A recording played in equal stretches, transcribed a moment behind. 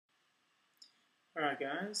Alright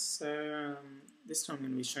guys, so this time I'm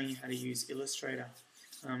going to be showing you how to use Illustrator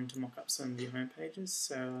to mock up some of your home pages.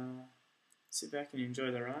 So sit back and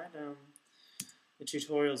enjoy the ride. The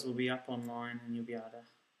tutorials will be up online and you'll be able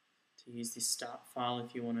to use this start file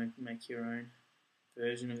if you want to make your own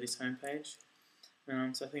version of this home page.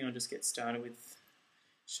 So I think I'll just get started with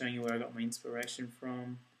showing you where I got my inspiration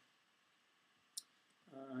from.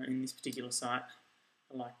 In this particular site,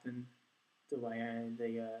 I like the way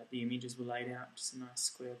the images were laid out, just a nice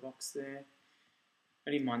square box there.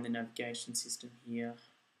 I didn't mind the navigation system here,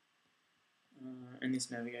 and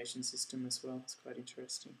this navigation system as well, it's quite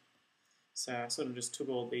interesting. So I sort of just took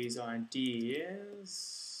all these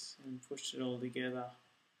ideas and pushed it all together,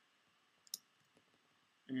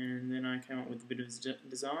 and then I came up with a bit of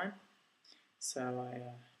design. So I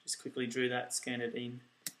just quickly drew that, scanned it in,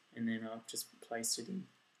 and then I've just placed it in.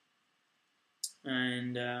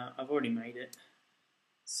 And I've already made it,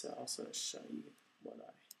 so I'll sort of show you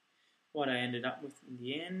what I ended up with in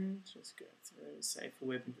the end. Just go through, say for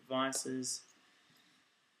web and devices,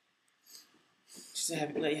 just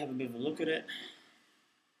to let you have a bit of a look at it.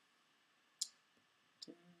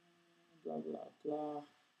 Blah blah blah.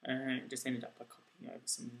 I just ended up by copying over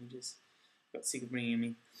some images. Got sick of bringing them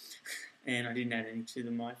in, and I didn't add any to the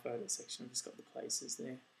My Photo section. I just got the places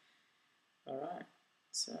there. Alright,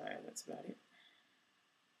 so that's about it.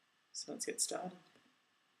 So let's get started.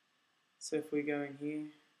 So if we go in here,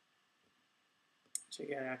 check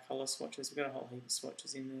out our colour swatches. We've got a whole heap of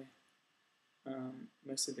swatches in there.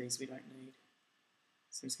 Most of these we don't need.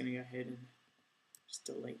 So I'm just going to go ahead and just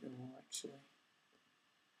delete them all actually.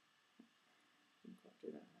 Didn't quite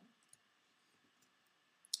do that right.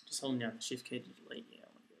 Just holding down the shift key to delete. Yeah,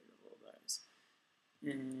 I want to get rid of all those.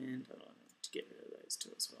 And I want to get rid of those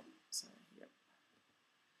too as well. So, yep.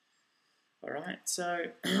 Alright, so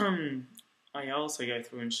I also go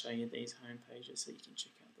through and show you these home pages so you can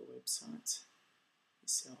check out the websites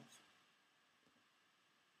yourself.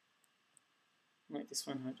 Like this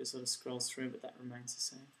one, I just sort of scrolls through, but that remains the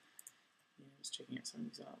same. Yeah, just checking out some of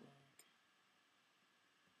these artwork.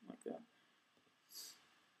 Like that.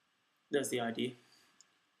 That's the idea.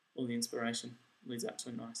 All the inspiration leads up to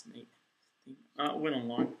a nice and neat thing. Went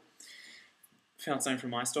online, found something from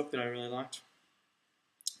my stock that I really liked.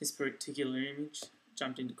 This particular image,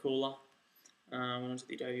 jumped into Cooler, went onto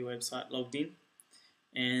the Adobe website, logged in,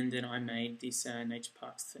 and then I made this nature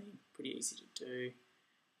parks theme. Pretty easy to do.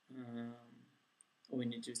 All we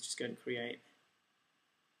need to do is just go to create,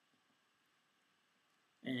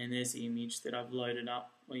 and there's the image that I've loaded up.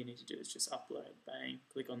 All you need to do is just upload, bang,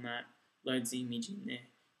 click on that, loads the image in there.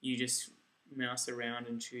 You just mouse around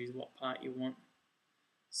and choose what part you want.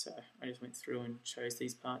 So I just went through and chose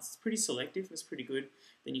these parts. It's pretty selective, it's pretty good.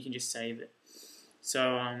 Then you can just save it. So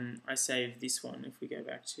I saved this one. If we go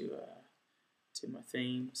back to my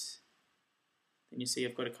themes, then you see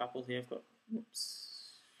I've got a couple here. I've got,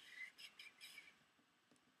 whoops.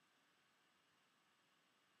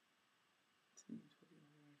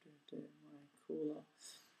 My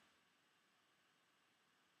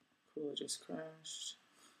cooler just crashed.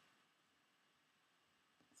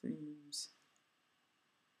 Themes.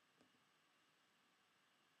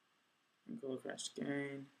 And cooler crashed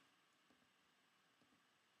again.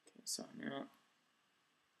 Okay, sign out.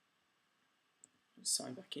 Just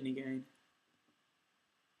sign back in again.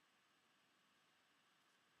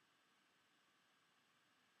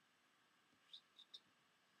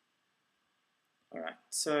 Alright,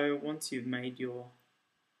 so once you've made your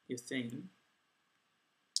theme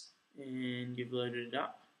and you've loaded it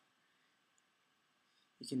up,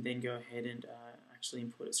 you can then go ahead and actually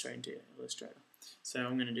import it straight into Illustrator. So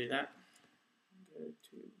I'm going to do that. Go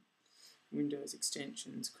to Windows,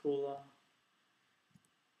 Extensions, Cooler.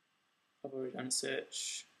 I've already done a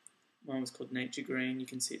search. Mine was called Nature Green. You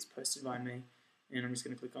can see it's posted by me. And I'm just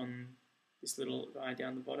going to click on this little guy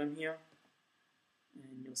down the bottom here.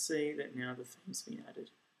 And you'll see that now the theme's been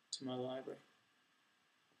added to my library.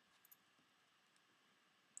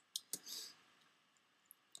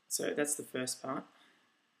 So that's the first part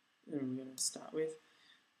that I'm going to start with.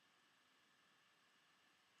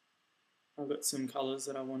 I've got some colours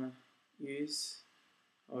that I want to use.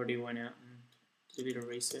 I already went out and did a bit of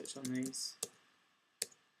research on these.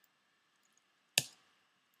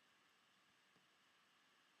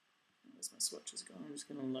 Where's my swatches gone? I'm just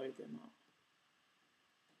going to load them up.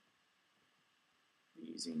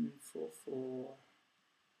 Using 4.4.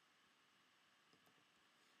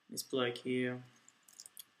 This bloke here.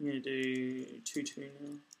 I'm going to do 2.2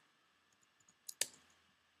 now.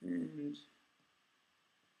 And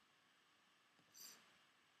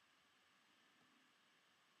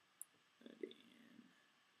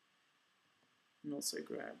and also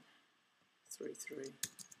grab 3, 3.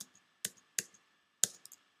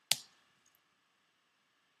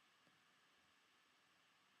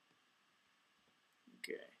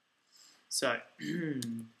 Okay, so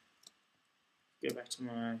go back to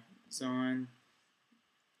my design.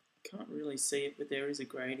 Can't really see it, but there is a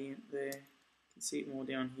gradient there. You can see it more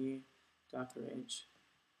down here, darker edge.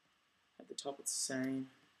 At the top it's the same.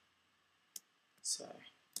 So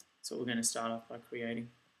that's what we're going to start off by creating.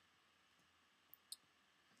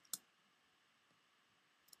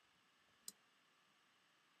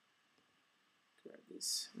 Grab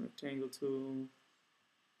this rectangle tool,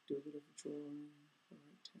 do a bit of a drawing, a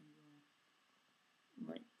rectangle,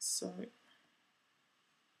 like so.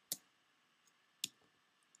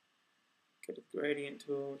 Go to the gradient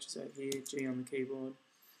tool, which is over here, G on the keyboard,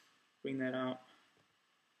 bring that up,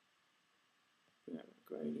 bring up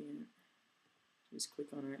the gradient, just click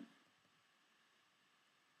on it.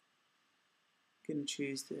 You can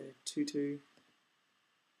choose the 2, 2,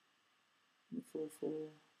 and the 4, 4,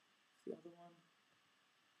 the other one.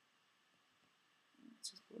 Let's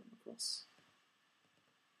just put them across.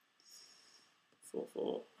 4,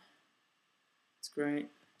 4. It's great.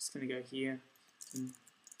 Just going to go here and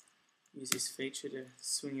use this feature to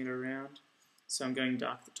swing it around. So I'm going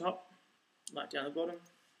dark at the top, light down the bottom.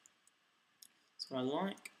 That's what I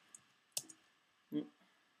like.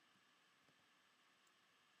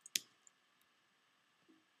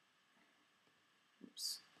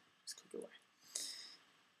 Oops, just click away.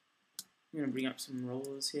 I'm going to bring up some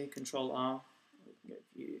rollers here, Control R. We can go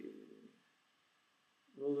view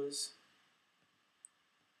rollers.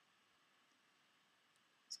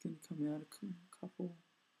 It's going to come out a couple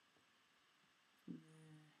from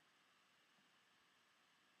there.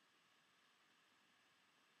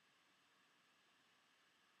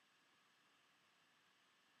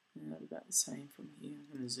 And that's about the same from here.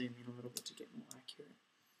 I'm going to zoom in a little bit to get more accurate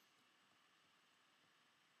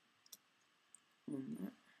on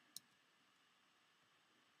that.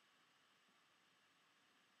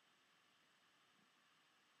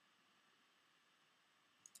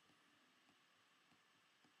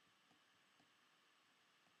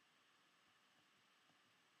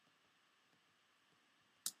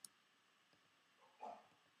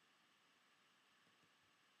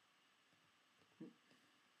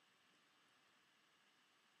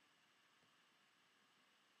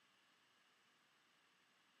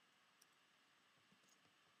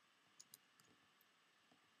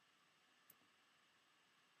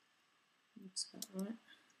 Looks about right.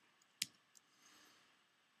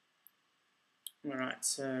 Alright,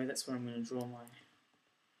 so that's where I'm going to draw my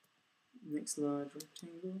next large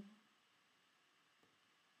rectangle,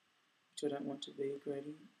 which I don't want to be a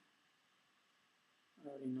gradient. I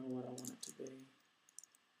already know what I want it to be,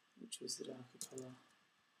 which was the darker colour.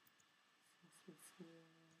 4, 4,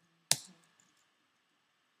 4.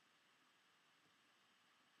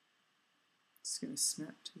 It's going to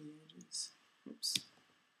snap to the edges. Oops.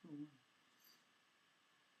 Oh, one.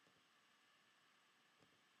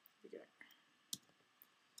 There we go.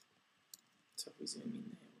 So if we zoom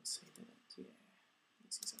in there, we'll see that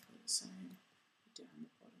it's exactly the same. Down the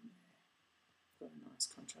bottom there, got a nice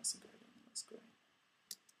contrasting gradient. That's great.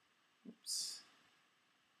 Oops.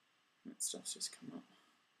 That stuff's just come up.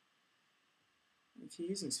 If you're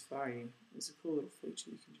using Safari, there's a cool little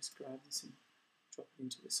feature. You can just grab this and drop it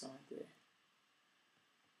into the side there.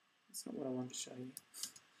 That's not what I wanted to show you.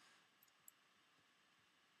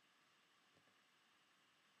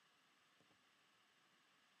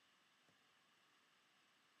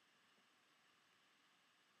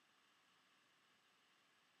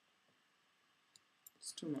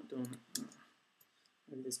 Still not doing it. Oh,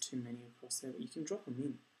 maybe there's too many across there, but you can drop them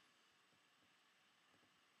in.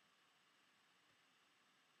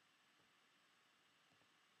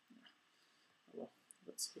 Oh well,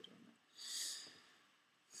 let's get on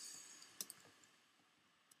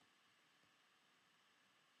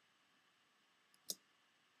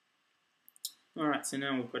that. Alright, so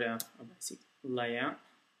now we've got our basic layout.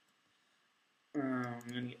 I'm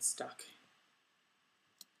going to get stuck.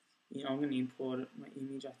 Yeah, I'm going to import my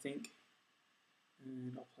image, I think,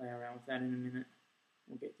 and I'll play around with that in a minute.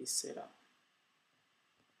 We'll get this set up.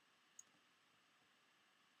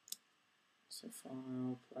 So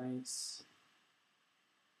file, place,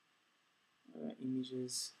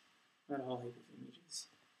 images, not a whole heap of images.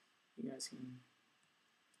 You guys can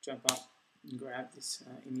jump up and grab this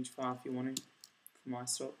image file if you want to from my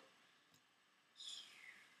stock.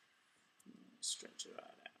 Stretch it out.